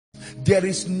There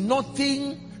is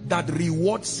nothing that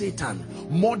rewards Satan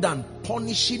more than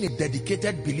punishing a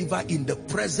dedicated believer in the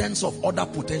presence of other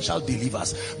potential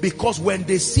believers. Because when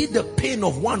they see the pain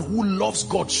of one who loves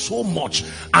God so much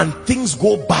and things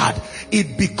go bad,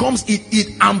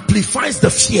 it amplifies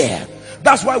the fear.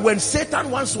 That's why when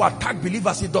Satan wants to attack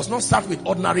believers, he does not start with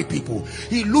ordinary people.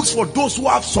 He looks for those who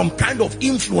have some kind of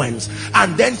influence,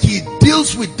 and then he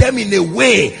deals with them in a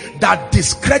way that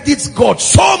discredits God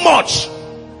so much.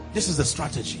 This is the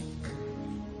strategy.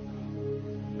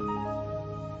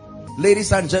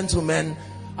 Ladies and gentlemen,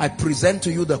 I present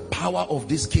to you the power of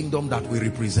this kingdom that we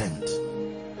represent.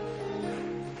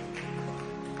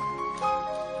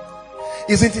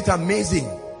 Isn't it amazing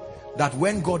that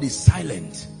when God is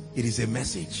silent, it is a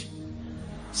message?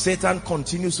 Satan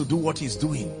continues to do what he's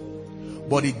doing,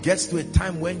 but it gets to a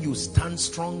time when you stand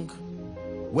strong,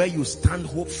 where you stand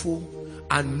hopeful,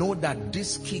 and know that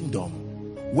this kingdom,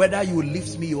 whether you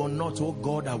lift me or not, oh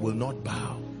God, I will not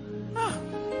bow.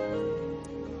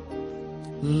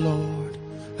 Lord,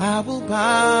 I will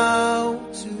bow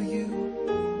to you,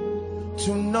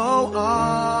 to no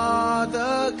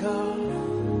other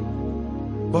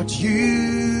God but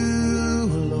you,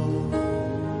 Lord.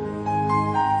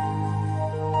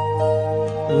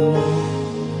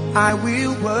 Lord, I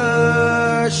will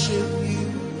worship you,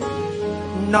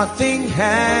 nothing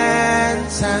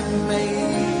hands have made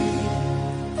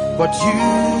but you,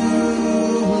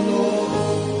 Lord.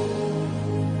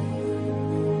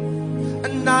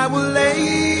 And I will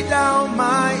lay down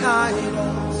my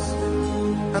idols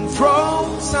and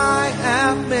thrones I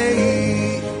have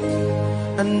made,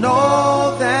 and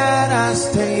all that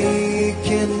has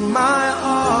taken my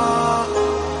heart.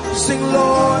 Sing,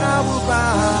 Lord, I will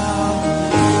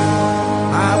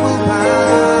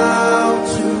bow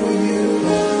to you,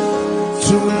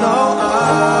 to no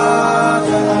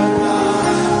other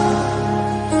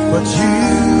God but you,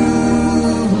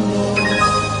 Lord.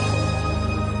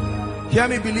 Hear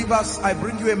me, believers, I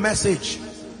bring you a message.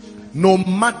 No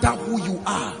matter who you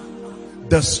are,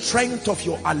 the strength of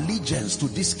your allegiance to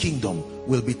this kingdom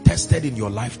will be tested in your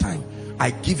lifetime.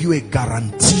 I give you a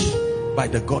guarantee by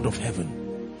the God of heaven.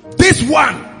 This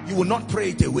one, you will not pray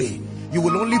it away. You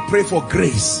will only pray for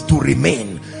grace to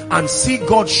remain and see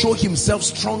God show himself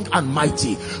strong and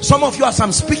mighty. Some of you, as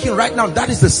I'm speaking right now, that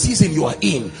is the season you are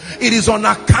in. It is on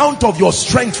account of your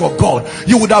strength for God.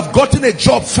 You would have gotten a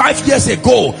job 5 years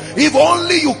ago if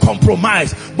only you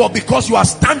compromised, but because you are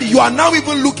standing, you are now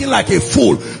even looking like a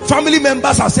fool. Family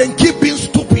members are saying, keep being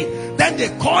stupid. Then they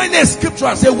coin a scripture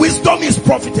and say, wisdom is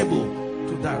profitable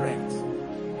to direct.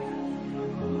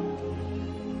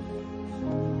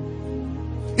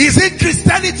 Is it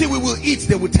Christianity we will eat?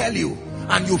 They will tell you,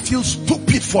 and you feel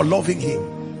stupid for loving him.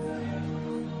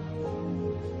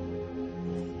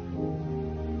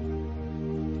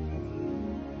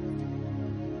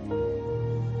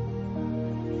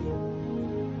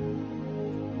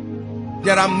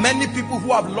 There are many people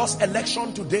who have lost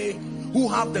election today, who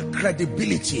have the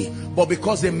credibility, but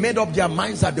because they made up their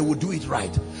minds that they will do it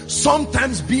right.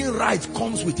 Sometimes being right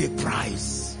comes with a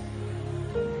price.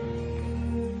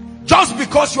 Just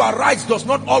because you are right does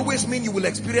not always mean you will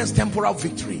experience temporal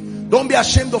victory. Don't be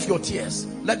ashamed of your tears.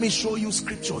 Let me show you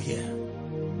scripture here.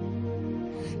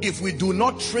 If we do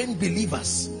not train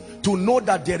believers to know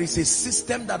that there is a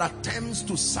system that attempts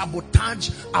to sabotage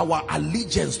our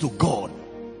allegiance to God,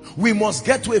 we must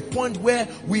get to a point where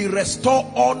we restore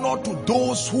honor to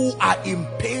those who are in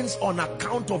pains on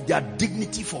account of their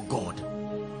dignity for God.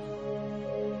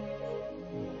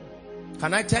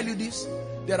 Can I tell you this?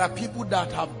 There are people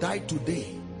that have died today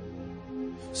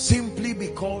simply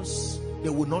because they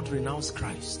would not renounce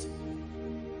Christ.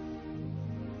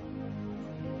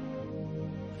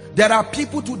 There are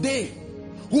people today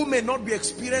who may not be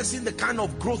experiencing the kind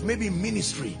of growth, maybe in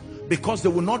ministry, because they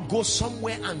will not go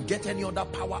somewhere and get any other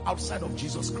power outside of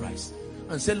Jesus Christ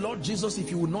and say, Lord Jesus, if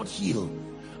you will not heal,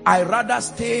 I rather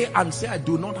stay and say I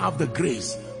do not have the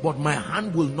grace, but my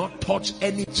hand will not touch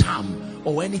any charm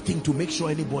or anything to make sure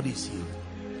anybody is healed.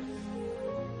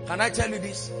 Can I tell you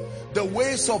this? The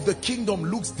ways of the kingdom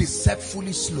looks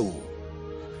deceptively slow.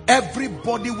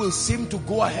 Everybody will seem to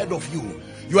go ahead of you.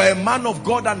 You are a man of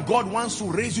God and God wants to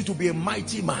raise you to be a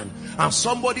mighty man, and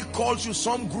somebody calls you,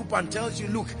 some group, and tells you,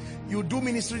 look, you do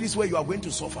ministry this way, you are going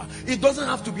to suffer. It doesn't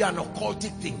have to be an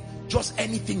occultic thing, just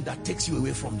anything that takes you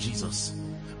away from Jesus,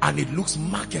 and it looks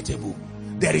marketable.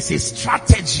 There is a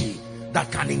strategy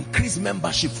that can increase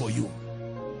membership for you.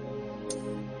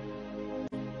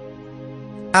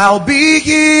 I'll be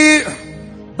here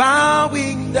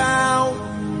bowing down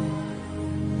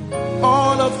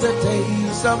all of the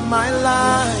days of my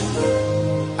life.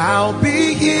 I'll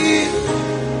be here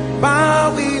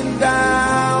bowing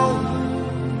down.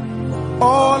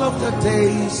 All of the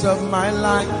days of my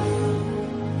life,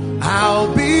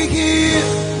 I'll be here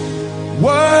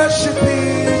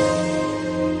worshiping.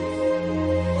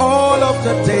 All of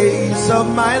the days of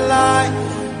my life,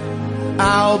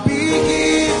 I'll be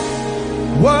here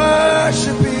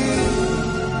worshiping.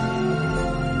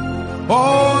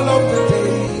 All of the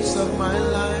days of my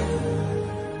life.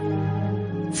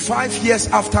 5 years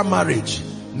after marriage,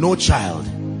 no child.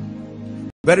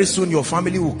 Very soon your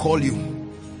family will call you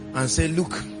and say,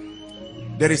 look,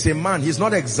 there is a man, he's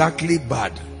not exactly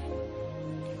bad.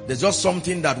 There's just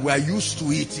something that we are used to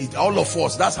it. All of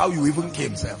us, that's how you even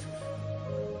came, sir.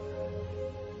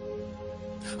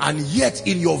 And yet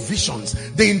in your visions,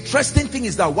 the interesting thing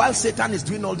is that while Satan is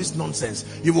doing all this nonsense,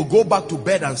 you will go back to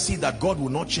bed and see that God will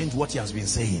not change what he has been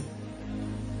saying.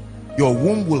 Your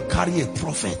womb will carry a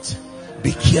prophet.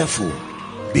 Be careful,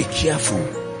 be careful,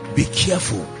 be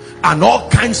careful. And all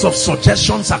kinds of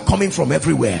suggestions are coming from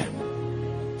everywhere.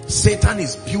 Satan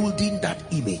is building that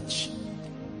image.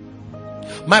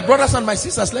 My brothers and my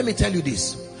sisters, let me tell you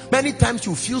this. Many times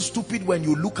you feel stupid when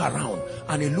you look around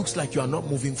and it looks like you are not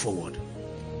moving forward.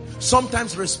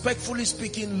 Sometimes, respectfully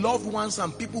speaking, loved ones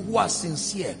and people who are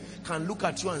sincere can look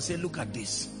at you and say, look at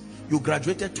this. You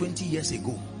graduated 20 years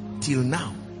ago. Till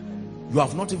now, you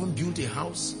have not even built a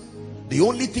house. The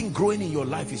only thing growing in your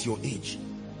life is your age.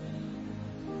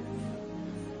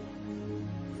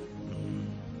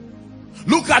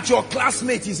 Look at your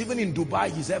classmate. He's even in Dubai.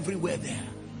 He's everywhere there.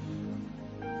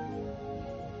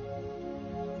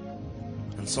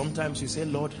 And sometimes you say,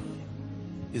 Lord,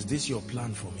 is this your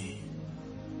plan for me?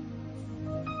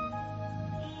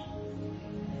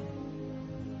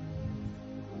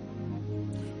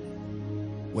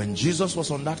 When Jesus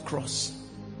was on that cross,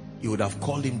 you would have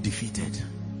called him defeated.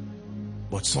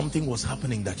 But something was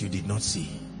happening that you did not see.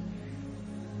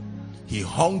 He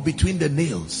hung between the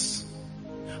nails.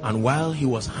 And while he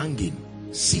was hanging,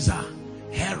 Caesar,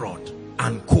 Herod,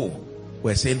 and co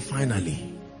were saying,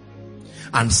 finally.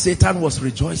 And Satan was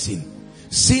rejoicing.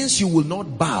 Since you will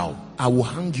not bow, I will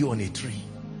hang you on a tree.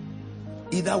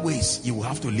 Either ways, you will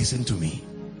have to listen to me.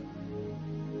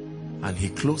 And he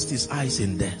closed his eyes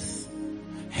in death.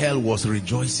 Hell was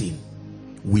rejoicing.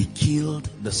 We killed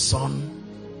the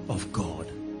Son of God.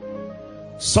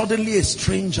 Suddenly a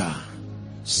stranger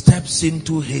steps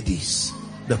into Hades,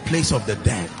 the place of the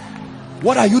dead.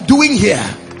 What are you doing here?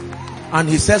 And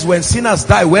he says, when sinners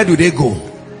die, where do they go?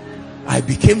 I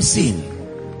became sin.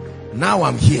 Now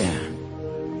I'm here.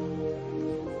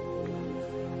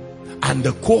 And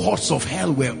the cohorts of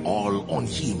hell were all on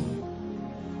him.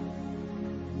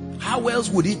 How else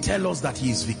would he tell us that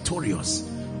he is victorious?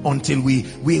 Until we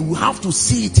have to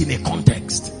see it in a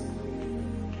context.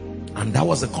 And that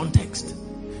was the context.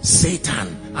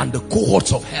 Satan and the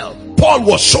cohorts of hell. Paul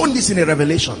was shown this in a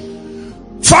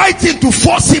revelation. Fighting to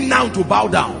force him now to bow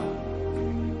down.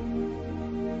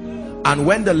 And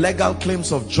when the legal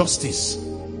claims of justice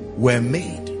were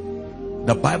made,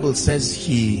 the Bible says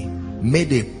he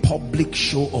made a public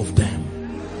show of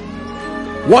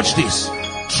them. Watch this.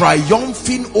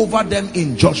 Triumphing over them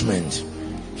in judgment,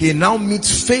 he now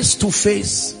meets face to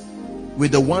face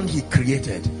with the one he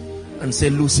created and say,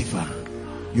 Lucifer,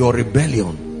 your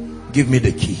rebellion, give me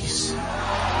the keys.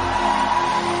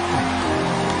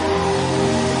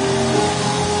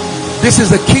 This is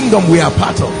the kingdom we are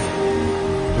part of.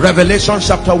 Revelation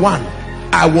chapter 1.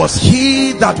 I was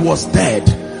he that was dead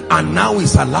and now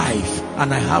is alive,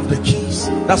 and I have the keys.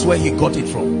 That's where he got it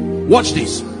from. Watch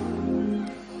this.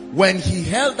 When he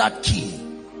held that key,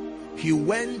 he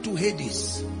went to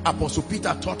Hades. Apostle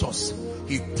Peter taught us.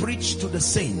 He preached to the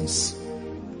saints,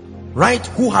 right,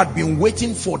 who had been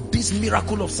waiting for this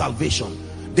miracle of salvation.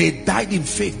 They died in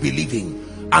faith, believing.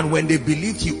 And when they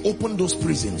believed, he opened those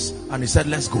prisons and he said,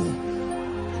 let's go.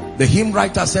 The hymn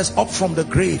writer says, up from the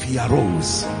grave he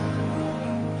arose.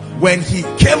 When he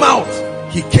came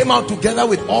out together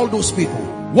with all those people.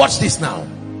 Watch this now.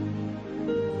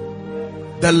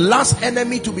 The last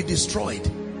enemy to be destroyed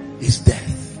is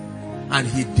death. And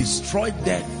he destroyed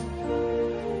death.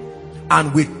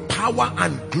 And with power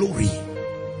and glory,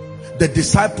 the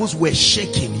disciples were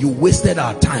shaking. You wasted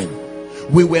our time.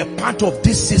 We were part of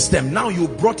this system. Now you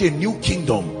brought a new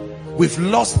kingdom. We've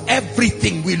lost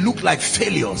everything. We look like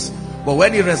failures. But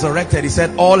when he resurrected, he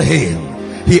said, all hail.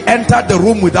 He entered the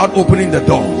room without opening the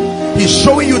door. He's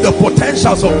showing you the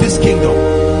potentials of this kingdom.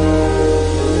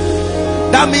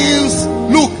 That means,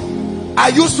 look, I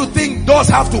used to think doors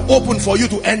have to open for you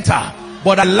to enter.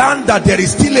 But I learned that there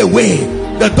is still a way.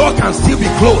 The door can still be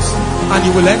closed and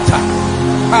you will enter.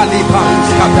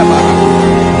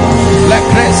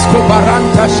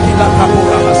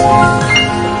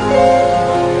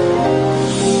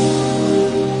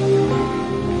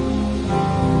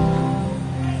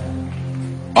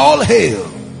 hail.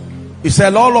 He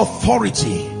said, all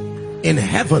authority in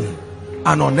heaven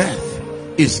and on earth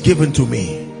is given to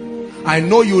me. I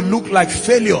know you look like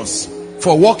failures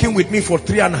for working with me for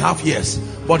 3.5 years,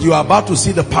 but you are about to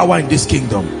see the power in this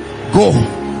kingdom. Go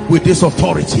with this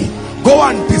authority. Go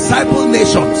and disciple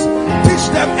nations. Teach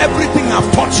them everything I've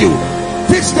taught you.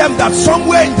 Teach them that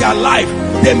somewhere in their life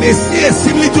they may see a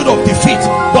similitude of defeat,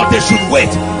 but they should wait.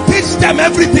 Teach them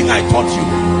everything I taught you,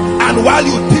 and while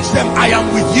you teach them, I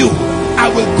am with you. I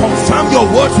will confirm your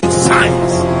words with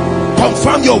signs,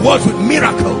 confirm your words with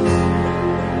miracles.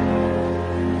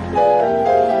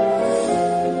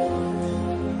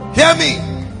 Hear me.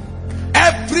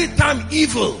 Every time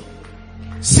evil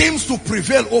seems to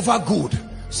prevail over good,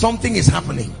 something is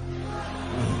happening.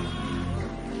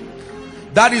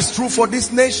 That is true for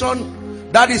this nation.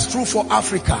 That is true for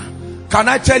Africa. Can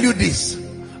I tell you this?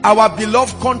 Our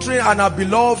beloved country and our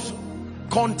beloved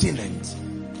continent.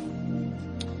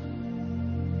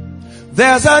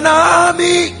 There's an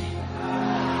army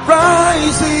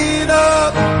rising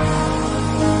up.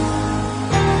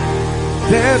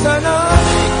 There's an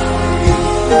army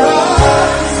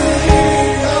rising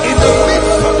up. In the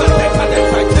midst of the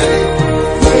decadence, I tell you.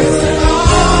 There's an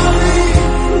army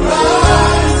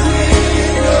rising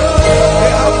up.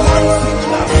 They have one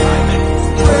single assignment.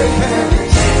 Break every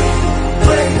chain.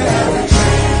 Break every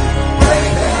chain. Break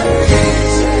every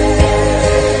chain.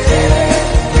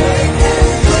 Break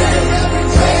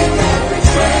every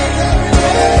chain.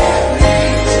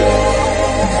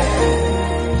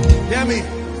 Hear me.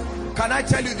 Can I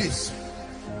tell you this?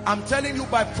 I'm telling you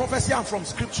by prophecy and from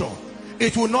scripture,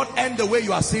 it will not end the way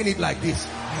you are seeing it like this.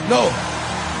 No.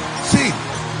 See,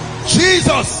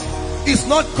 Jesus is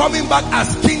not coming back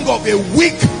as king of a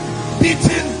weak,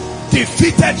 beaten,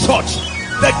 defeated church.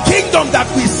 The kingdom that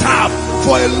we serve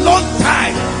for a long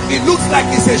time, it looks like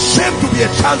it's a shame to be a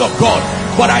child of God.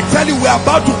 But I tell you, we are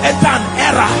about to enter an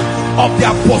era of the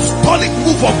apostolic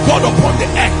move of God upon the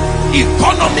earth.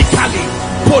 Economically,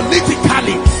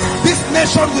 politically, this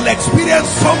nation will experience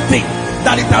something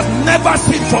that it has never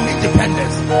seen from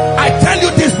independence. I tell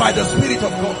you this by the Spirit of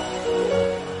God.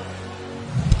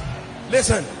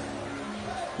 Listen,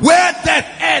 where death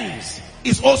ends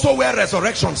is also where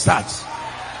resurrection starts.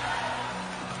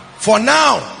 For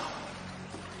now,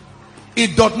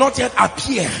 it does not yet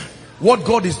appear what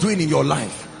God is doing in your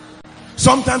life.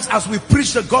 Sometimes as we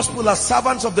preach the gospel as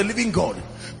servants of the living God,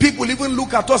 people even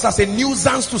look at us as a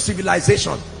nuisance to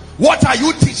civilization. What are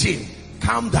you teaching?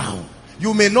 Calm down.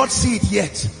 You may not see it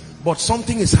yet, but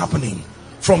something is happening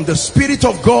from the Spirit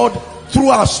of God through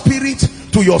our spirit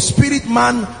to your spirit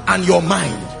man and your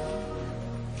mind.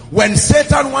 When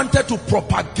Satan wanted to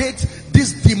propagate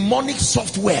this demonic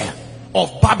software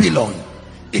of Babylon,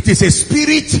 it is a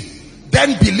spirit,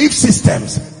 then belief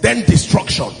systems, then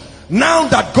destruction. Now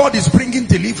that God is bringing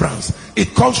deliverance,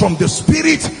 it comes from the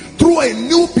spirit through a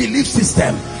new belief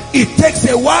system. It takes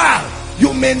a while.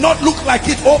 You may not look like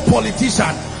it, oh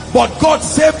politician, but God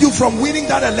saved you from winning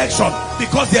that election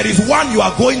because there is one you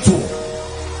are going to.